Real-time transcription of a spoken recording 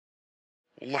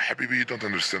والله حبيبي, you don't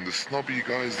understand. The snobby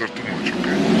guys, they're too much,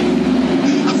 okay?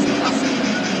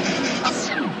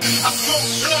 I smoke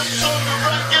blunts on the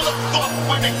regular, fuck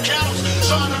when it counts.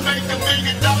 Trying to make $1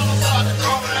 million out of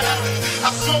crowd. I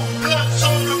smoke blunts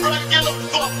on the regular,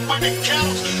 fuck when it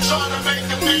counts. Trying to make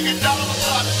 $1 million out of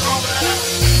crowd.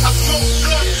 I smoke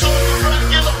blunts on the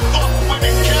regular, fuck when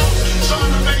it counts. Trying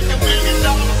to make $1 million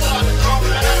out of crowd.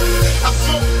 I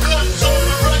smoke blunts on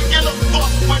the regular,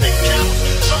 fuck when it counts.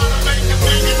 Trying to make $1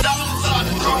 million out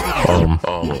of crowd.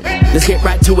 Let's get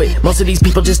right to it. Most of these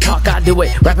people just talk, I do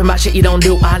it. Rapping my shit you don't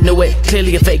do, I knew it.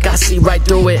 Clearly a fake, I see right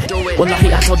through it.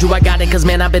 Wallahi, I told you I got it, cause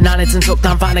man, I've been on it since hooked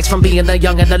on phonics. From being the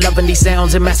young and the loving these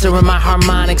sounds and mastering my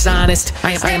harmonics, honest.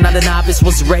 I am not a novice,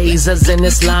 was raised as an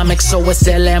Islamic. So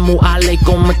assalamu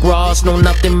alaikum, McRoss, know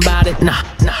nothing about it. Nah,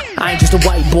 I ain't just a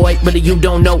white boy, really you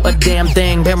don't know a damn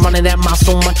thing. Been running that mouth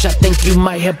so much, I think you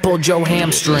might have pulled your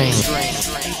hamstring.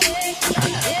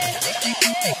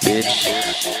 Bitch.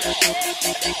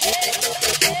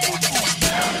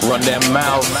 Run that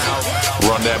mouth,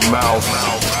 run that mouth,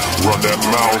 run that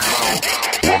mouth,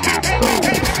 run that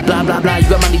mouth. Blah blah blah, you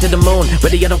got money to the moon.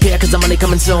 Really I don't care cause the money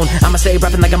coming soon. I'ma stay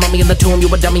rapping like a mummy in the tomb. You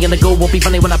a dummy in the go, won't be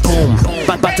funny when I boom.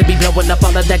 About to be blowing up,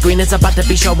 all of that green is about to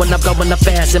be showing up. Going up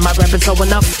fast, am I rapping so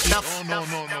enough? No.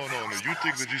 You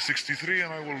take the G63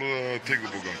 and I will take the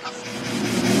Bugatti.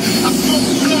 I smoke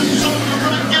blunts on the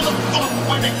regular, fuck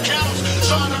when it counts.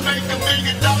 Trying to make $1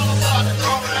 million out of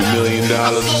crowd. $1 million.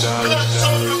 I smoke blunts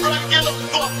on the regular,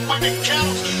 fuck when it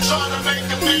counts. Trying to make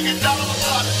 $1 million out of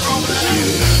crowd. I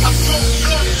smoke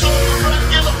blunts on the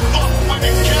regular, fuck when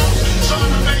it counts. Trying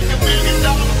to make $1 million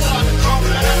out of crowd.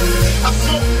 I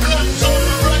smoke blunts on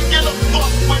the regular, fuck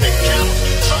when it counts.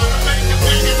 Trying to make $1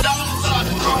 million out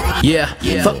of crowd. Yeah,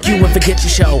 fuck you and forget your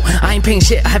show. I ain't paying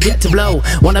shit, I have yet to blow.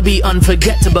 Wanna be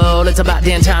unforgettable, it's about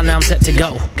damn time now I'm set to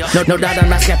go. No doubt I'm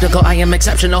not skeptical, I am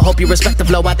exceptional. Hope you respect the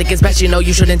flow, I think it's best you know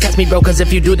you shouldn't test me bro. Cause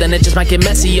if you do then it just might get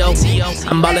messy yo.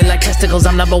 I'm ballin' like testicles,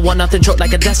 I'm number one off the chart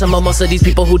like a decimal. Most of these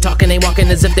people who talkin' ain't walking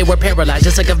as if they were paralyzed,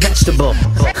 just like a vegetable.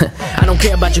 I don't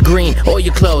care about your green, or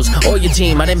your clothes, or your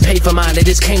team. I didn't pay for mine, it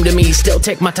just came to me. Still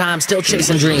take my time, still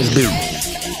chasing dreams, dude.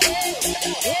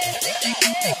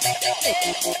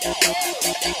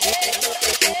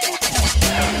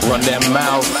 Run that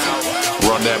mouth,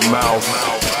 run that mouth,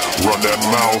 run that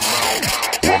mouth,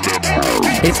 run that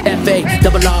mouth. It's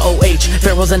F-A-R-R-O-H.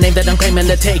 Pharaoh's a name that I'm claiming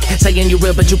to take. Saying you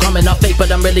real but you coming off fake. But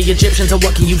I'm really Egyptian, so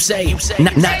what can you say?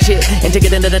 Not shit, and to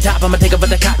get into the top I'ma take over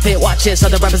the cockpit. Watch this,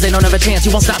 other rappers they don't have a chance.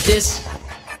 You won't stop this.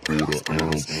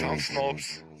 Sound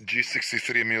snobs,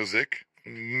 G63 music,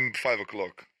 5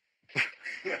 o'clock.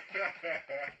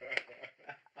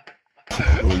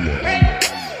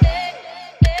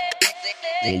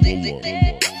 Bitch.